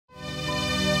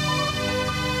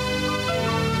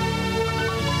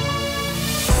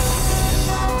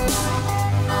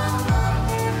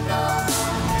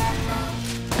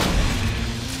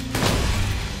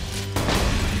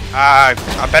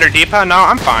A better Deepa? No,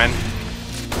 I'm fine.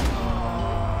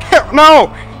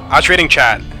 No! I was reading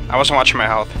chat. I wasn't watching my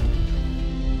health.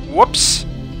 Whoops.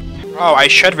 Oh, I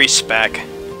should respec.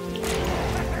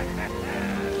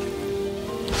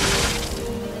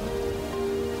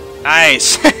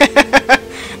 Nice.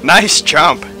 Nice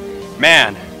jump.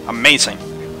 Man, amazing.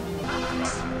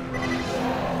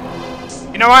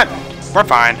 You know what? We're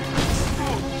fine.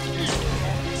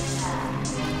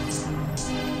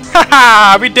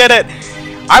 Haha, we did it!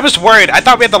 I was worried. I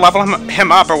thought we had to level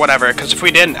him up or whatever, because if we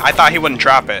didn't, I thought he wouldn't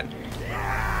drop it.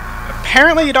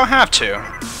 Apparently you don't have to.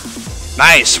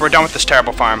 Nice, we're done with this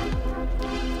terrible farm.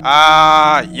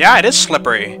 Yeah, it is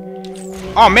slippery.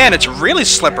 Oh man, it's really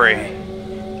slippery.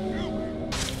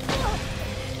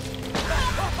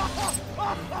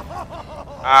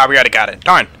 We already got it.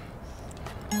 Darn.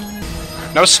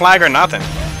 No slag or nothing.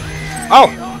 Oh!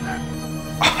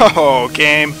 Oh,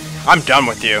 game. I'm done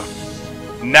with you.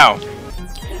 No.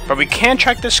 But we can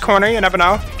check this corner, you never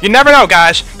know. You never know,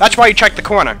 guys. That's why you check the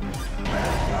corner.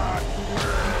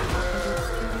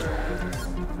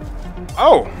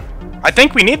 Oh! I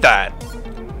think we need that.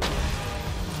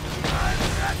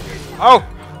 Oh!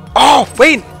 Oh,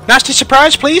 wait! Nasty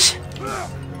surprise, please?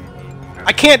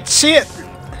 I can't see it.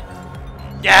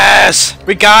 Yes!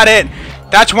 We got it!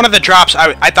 That's one of the drops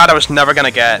I thought I was never gonna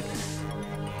get.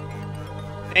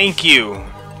 Thank you.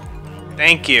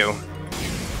 Thank you.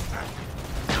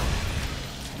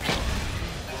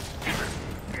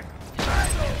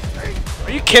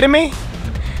 Are you kidding me?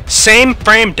 Same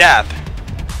frame death.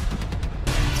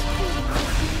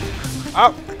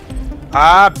 Oh.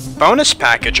 Bonus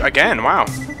package again, wow.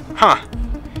 Huh.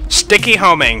 Sticky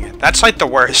homing. That's like the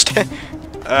worst.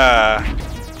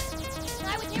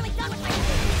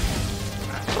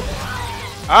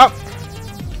 Oh.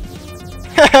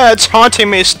 It's haunting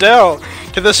me still.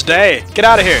 To this day. Get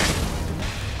out of here.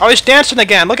 Oh, he's dancing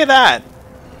again. Look at that.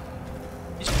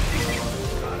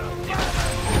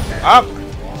 Up.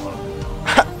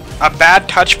 A bad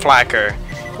touch flacker.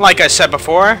 Like I said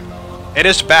before, it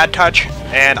is bad touch,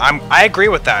 and I agree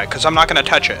with that because I'm not gonna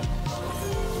touch it.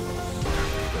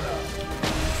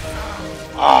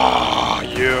 Oh,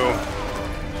 you.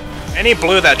 Any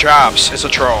blue that drops is a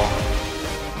troll.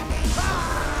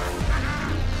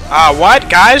 What,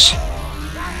 guys?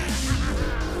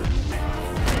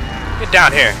 Get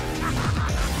down here.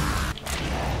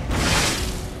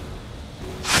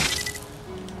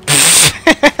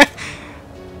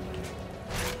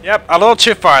 Yep, a little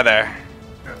too far there.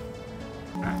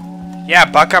 Yeah,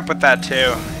 buck up with that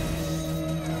too.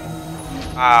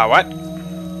 What?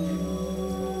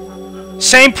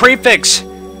 Same prefix!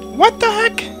 What the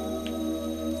heck?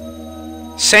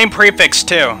 Same prefix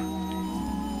too.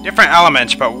 Different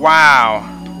elements, but wow.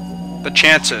 The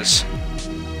chances.